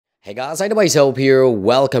Hey guys, Hope here.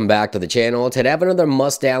 Welcome back to the channel. Today I have another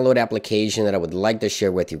must-download application that I would like to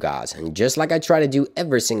share with you guys. And just like I try to do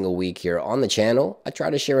every single week here on the channel, I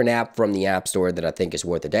try to share an app from the App Store that I think is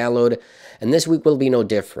worth a download. And this week will be no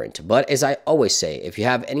different. But as I always say, if you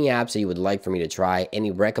have any apps that you would like for me to try,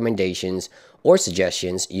 any recommendations or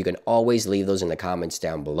suggestions, you can always leave those in the comments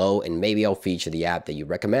down below, and maybe I'll feature the app that you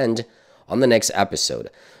recommend on the next episode.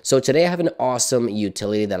 So today I have an awesome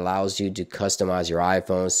utility that allows you to customize your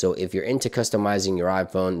iPhone. So if you're into customizing your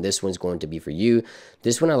iPhone, this one's going to be for you.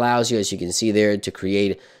 This one allows you, as you can see there, to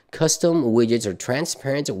create custom widgets or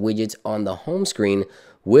transparent widgets on the home screen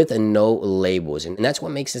with no labels. And that's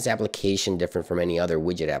what makes this application different from any other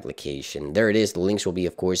widget application. There it is. The links will be,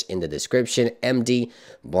 of course, in the description. MD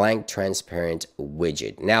blank transparent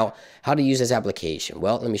widget. Now, how to use this application?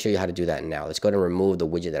 Well, let me show you how to do that now. Let's go ahead and remove the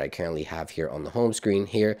widget that I currently have here on the home screen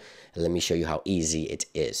here. And let me show you how easy it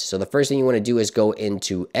is. So the first thing you want to do is go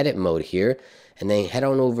into edit mode here, and then head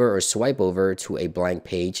on over or swipe over to a blank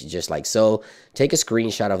page just like so. Take a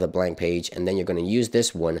screenshot of the blank page, and then you're going to use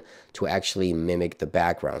this one to actually mimic the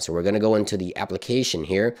background. So we're going to go into the application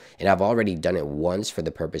here, and I've already done it once for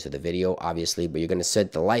the purpose of the video, obviously, but you're going to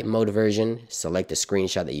set the light mode version, select the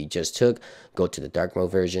screenshot that you just took, go to the dark mode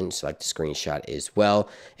version, select the screenshot as well,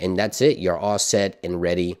 and that's it. You're all set and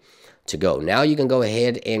ready to go. Now you can go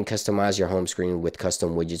ahead and customize your home screen with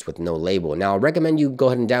custom widgets with no label. Now I recommend you go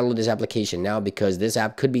ahead and download this application now, because this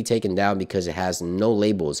app could be taken down because it has no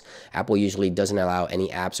labels. Apple usually doesn't allow any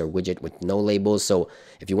apps or widget with no labels. So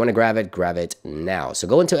if you want to grab it now. So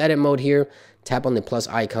go into edit mode here, tap on the plus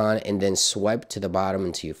icon, and then swipe to the bottom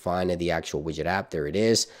until you find the actual widget app. There it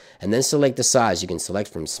is. And then select the size. You can select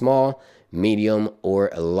from small, medium, or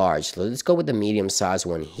large. So let's go with the medium size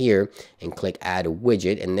one here and click add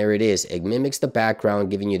widget, and there it is. It mimics the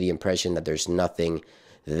background, giving you the impression that there's nothing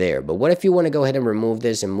there. But what if you want to go ahead and remove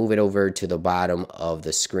this and move it over to the bottom of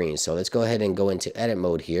the screen? So let's go ahead and go into edit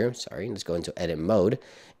mode here. Let's go into edit mode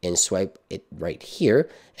and swipe it right here.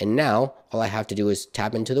 And now all I have to do is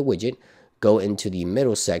tap into the widget, go into the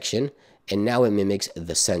middle section, and now it mimics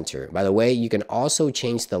the center. By the way, you can also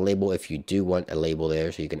change the label if you do want a label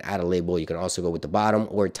there. So you can add a label. You can also go with the bottom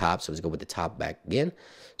or top. So let's go with the top back again.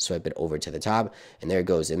 Swipe it over to the top, and there it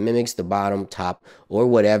goes. It mimics the bottom, top, or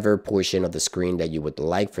whatever portion of the screen that you would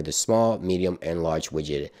like for the small, medium, and large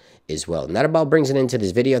widget as well. And that about brings it into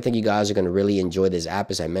this video. I think you guys are going to really enjoy this app.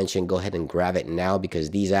 As I mentioned, go ahead and grab it now,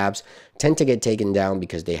 because these apps tend to get taken down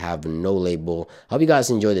because they have no label. I hope you guys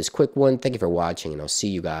enjoy this quick one. Thank you for watching, and I'll see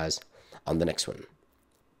you guys on the next one.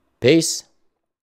 Peace.